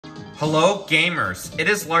Hello gamers, it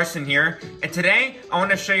is Larson here, and today I want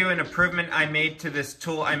to show you an improvement I made to this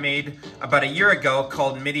tool I made about a year ago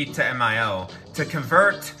called MIDI2mio to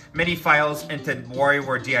convert MIDI files into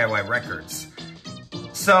WarioWare DIY Records.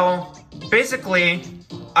 So basically,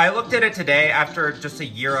 I looked at it today after just a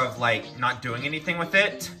year of not doing anything with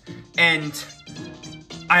it, and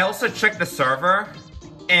I also checked the server,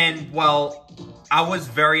 and well, I was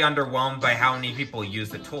very underwhelmed by how many people use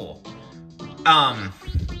the tool.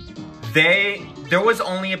 There was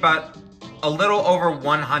only about a little over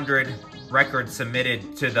 100 records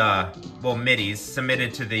submitted to the, well, MIDIs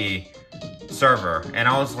submitted to the server, and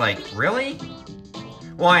I was like, really?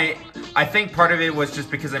 Well, I think part of it was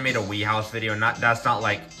just because I made a Wii House video, that's not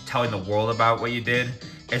like telling the world about what you did.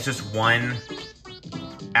 It's just one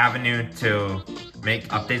avenue to make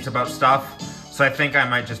updates about stuff. So I think I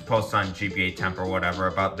might just post on GBA Temp or whatever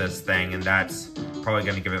about this thing, and that's probably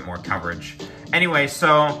gonna give it more coverage. Anyway,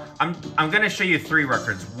 so I'm gonna show you 3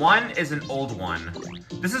 records. One is an old one.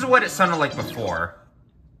 This is what it sounded like before.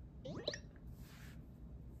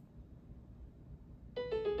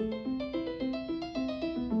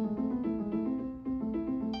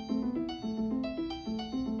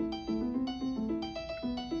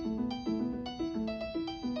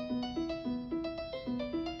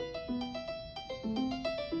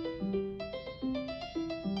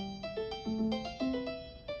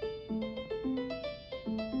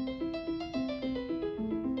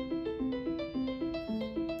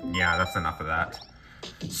 Yeah, that's enough of that.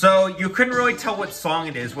 So you couldn't really tell what song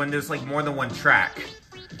it is when there's more than one track.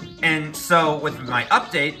 And so with my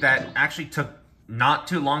update that actually took not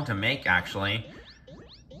too long to make, actually,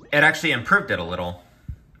 it actually improved it a little.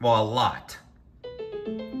 Well, a lot.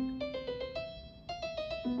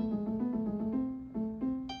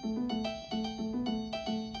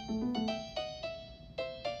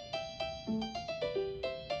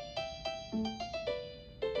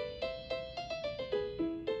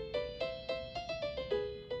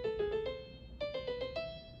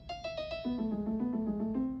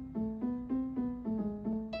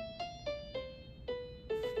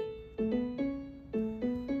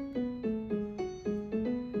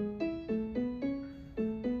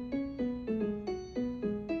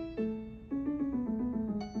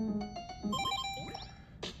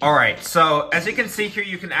 Alright, so as you can see here,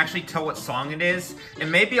 you can actually tell what song it is. It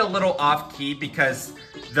may be a little off key because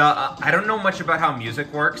I don't know much about how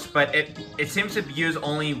music works, but it seems to use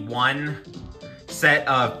only one set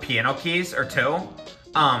of piano keys, or 2.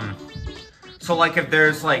 So if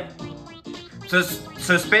there's so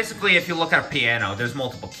it's basically, if you look at a piano, there's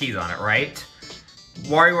multiple keys on it, right?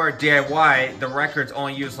 WarioWare DIY, the records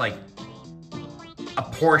only use a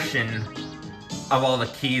portion of all the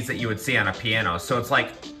keys that you would see on a piano. So it's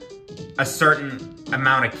a certain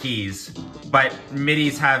amount of keys, but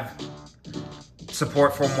MIDIs have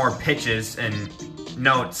support for more pitches and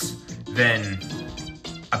notes than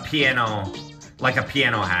a piano,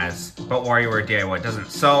 has, but WarioWare DIY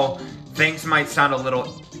doesn't. So things might sound a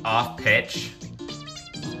little off pitch,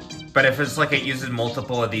 but if it's it uses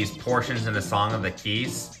multiple of these portions in the song of the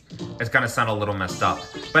keys, it's gonna sound a little messed up.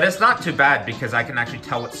 But it's not too bad because I can actually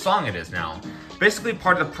tell what song it is now. Basically,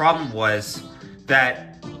 part of the problem was that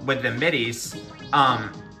with the MIDIs,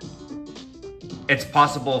 it's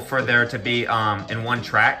possible for there to be in one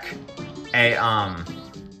track a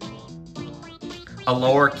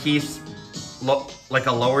lower keys,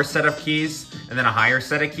 a lower set of keys, and then a higher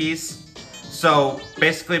set of keys. So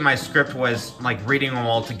basically, my script was reading them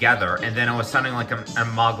all together, and then it was sounding like an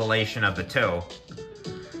amalgamation of the 2.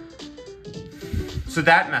 So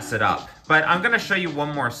that messed it up. But I'm gonna show you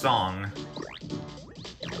one more song.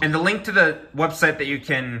 And the link to the website that you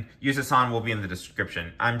can use this on will be in the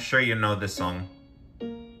description. I'm sure you know this song.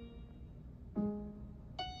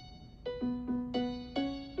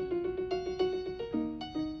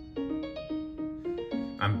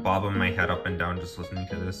 I'm bobbing my head up and down just listening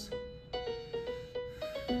to this.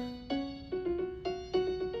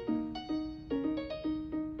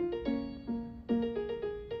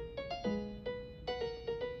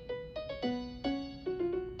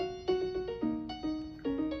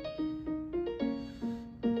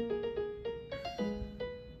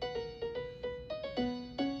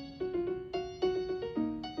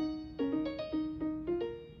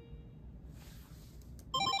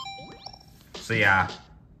 So yeah.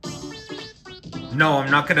 No, I'm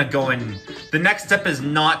not gonna go in. The next step is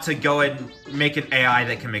not to go and make an AI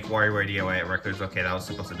that can make WarioWare DIY Records. Okay, that was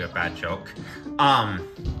supposed to be a bad joke.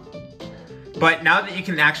 But now that you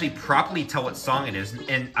can actually properly tell what song it is,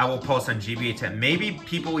 and I will post on GBA Temp, maybe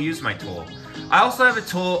people will use my tool. I also have a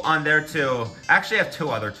tool on there too. Actually, I have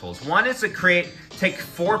 2 other tools. One is to take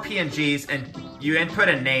 4 PNGs and you input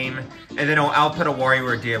a name, and then it'll output a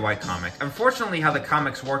WarioWare DIY comic. Unfortunately, how the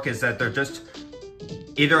comics work is that they're just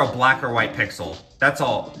either a black or white pixel. That's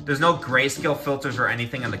all. There's no grayscale filters or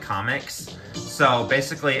anything in the comics. So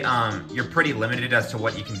basically, you're pretty limited as to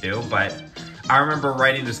what you can do, but I remember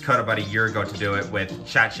writing this code about a year ago to do it with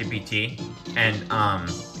ChatGPT, and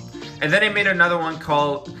then I made another one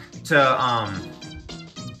called to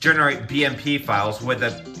generate BMP files with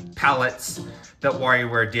the palettes that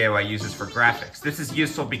WarioWare DIY uses for graphics. This is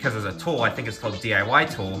useful because as a tool, I think it's called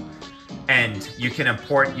DIY tool, and you can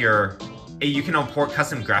import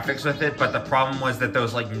custom graphics with it, but the problem was that there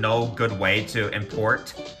was like no good way to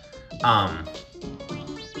import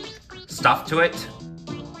stuff to it.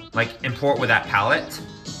 Like import with that palette,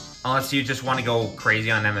 unless you just want to go crazy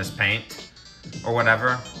on MS Paint or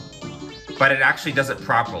whatever. But it actually does it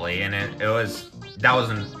properly, and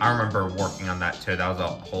I remember working on that too. That was a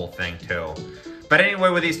whole thing too. But anyway,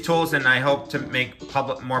 with these tools, and I hope to make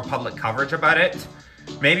more public coverage about it,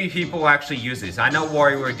 maybe people will actually use these. I know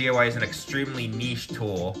WarioWare DIY is an extremely niche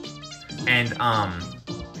tool, and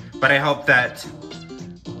but I hope that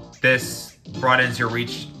this broadens your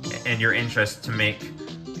reach and your interest to make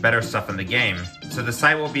better stuff in the game. So the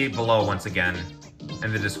site will be below once again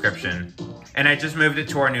in the description. And I just moved it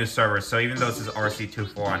to our new server, so even though this is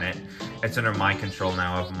RC24 on it, it's under my control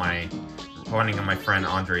now of running on my friend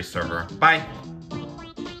Andre's server. Bye!